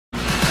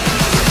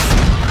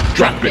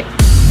Drop it.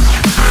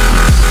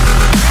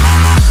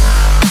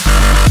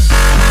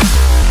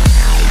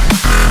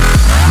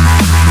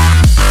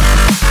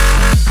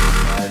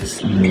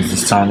 This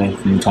is Tony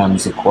from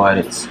Tony's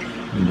Aquatics,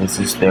 and this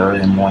is the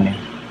early morning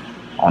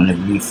on the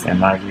reef in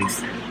my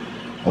reef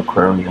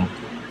aquarium.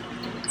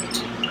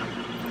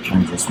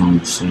 I just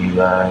wanted to show you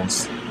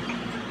guys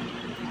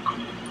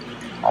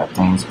how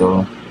things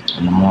go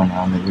in the morning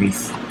on the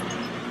reef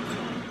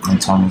in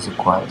Tony's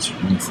Aquatics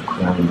reef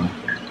aquarium.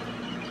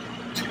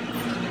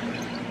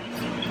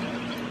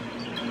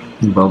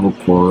 Bubble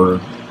pour,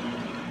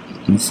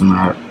 it's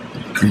not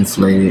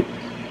inflated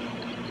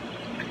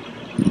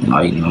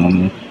like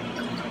normal.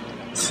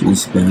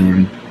 She's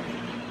been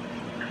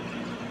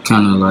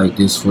kind of like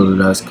this for the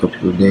last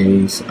couple of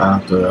days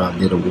after I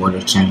did a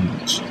water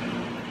change.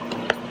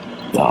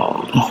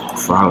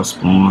 Flower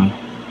spawn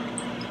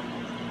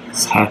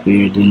is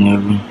happier than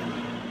ever.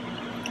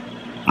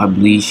 I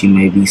believe she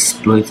may be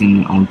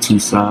splitting on two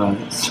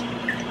sides.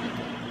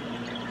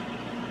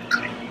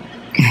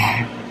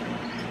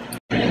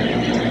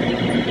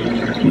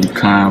 The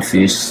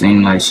clownfish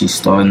seems like she's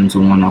starting to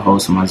want to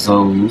host my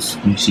zoos,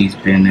 and she's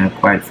been there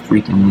quite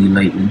frequently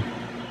lately.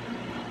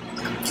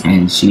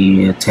 And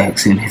she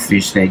attacks any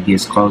fish that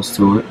gets close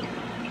to it.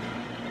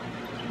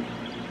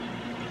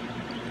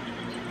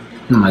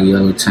 My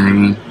yellow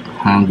tang,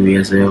 hungry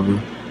as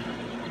ever.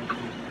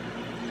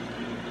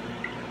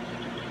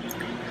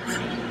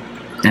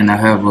 And I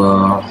have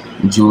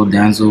a jewel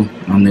damsel.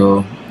 I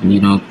know you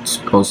don't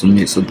supposed to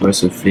mix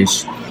aggressive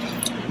fish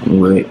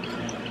with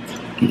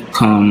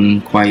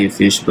calm, quiet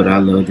fish, but I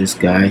love this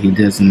guy. He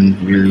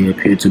doesn't really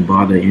appear to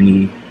bother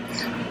any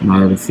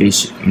other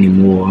fish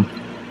anymore.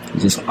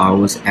 He's just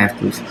always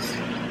active.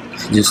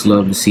 Just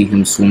love to see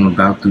him swim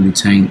about through the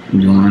tank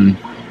doing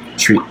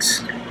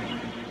tricks.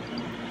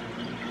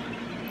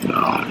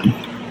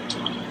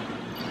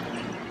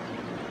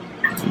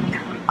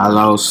 I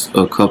lost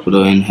a couple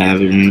of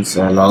inhabitants.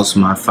 I lost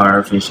my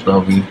firefish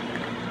lovey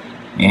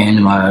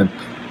and my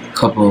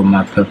couple of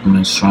my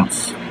peppermint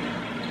shrimps.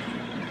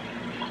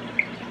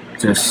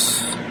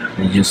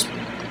 They just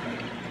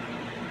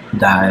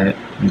died.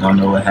 I don't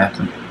know what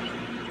happened.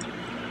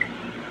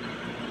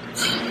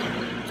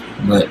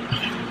 But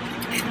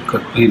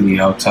completely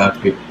off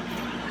topic,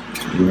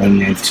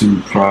 running into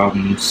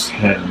problems.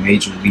 Had a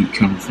major leak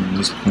coming from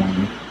this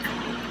corner.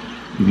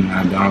 You know,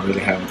 I don't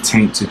really have a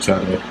tank to try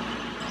to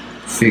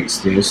fix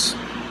this,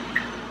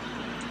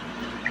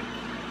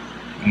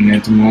 and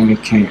at the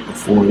moment can't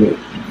afford it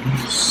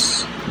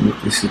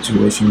with the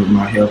situation with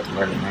my health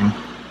right now.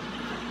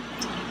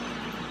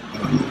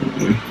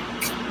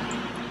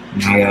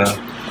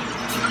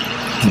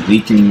 My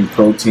leaking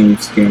protein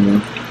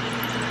skimmer,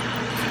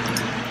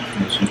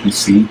 as you can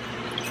see,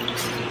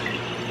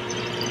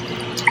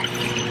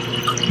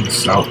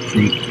 Salt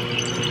Creek,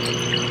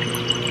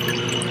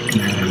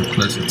 and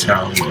plus a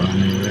towel on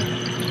there.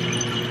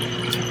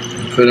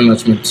 Pretty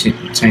much my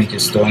tank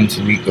is starting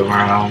to leak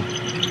around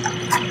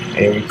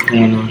every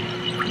corner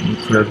and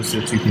crevice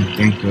that you can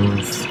think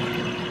of.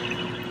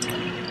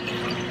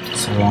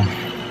 So,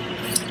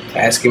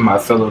 asking my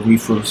fellow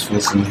reefers for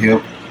some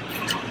help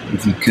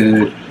if you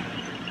could.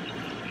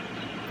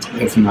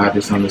 If not,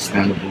 it's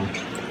understandable.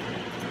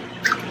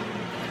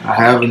 I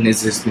have an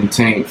existing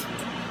tank,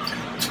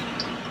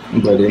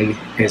 but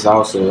it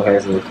also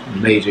has a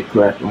major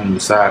crack on the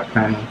side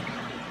panel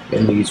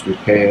that needs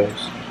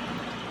repairs.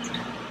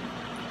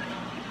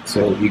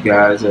 So if you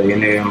guys are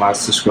any of my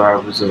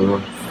subscribers or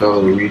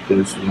fellow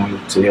reefers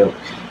wanted to help,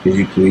 could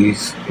you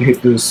please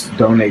hit this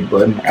donate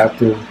button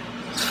after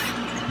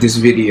this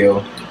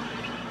video,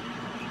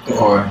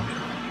 or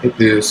hit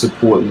the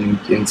support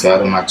link inside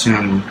of my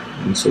channel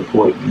and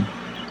support me.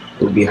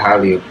 It would be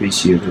highly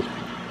appreciated.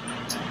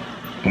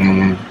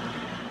 And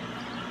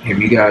if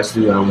you guys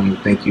do, I want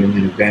to thank you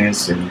in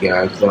advance. And if you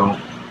guys don't,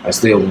 I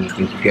still want to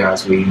thank you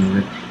guys for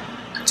even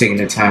taking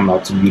the time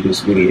out to view this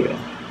video.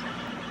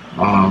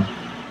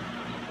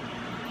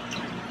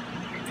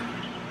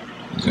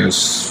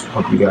 Just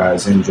hope you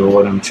guys enjoy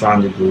what I'm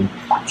trying to do.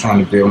 I'm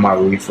trying to build my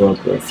reef up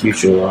for a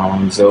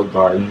future zoo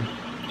garden.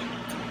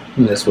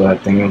 And that's what I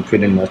think I'm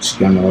pretty much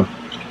gonna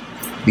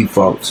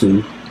default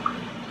to.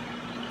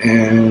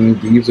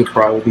 And these will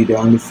probably be the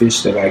only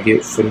fish that I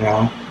get for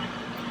now.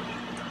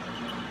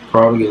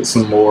 Probably get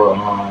some more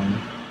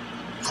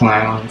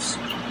clowns.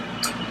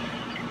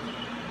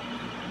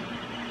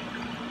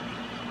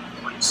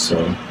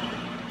 So,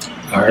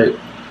 alright.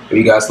 If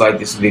you guys like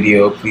this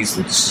video, please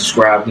hit the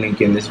subscribe link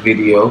in this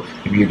video.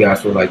 If you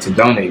guys would like to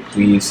donate,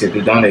 please hit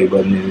the donate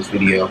button in this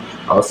video.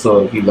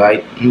 Also, if you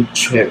like,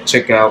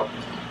 check out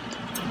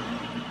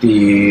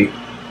the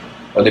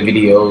other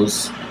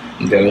videos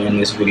that are in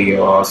this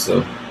video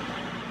also.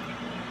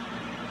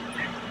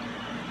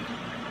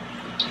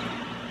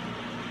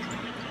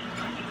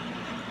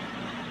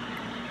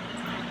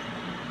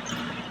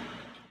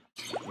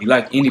 If you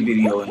like any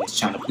video on this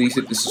channel, please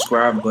hit the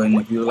subscribe button.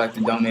 If you would like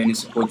to donate and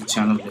support the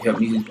channel to help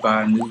me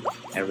buy new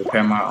and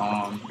repair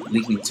my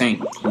leaking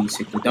tank, please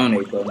hit the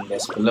donate button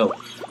that's below.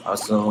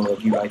 Also,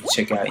 if you'd like to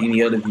check out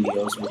any other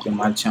videos within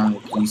my channel,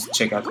 please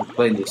check out the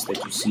playlist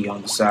that you see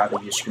on the side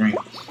of your screen.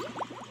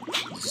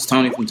 This is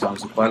Tony from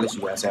Tony's Wireless.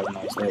 You guys have a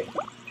nice day.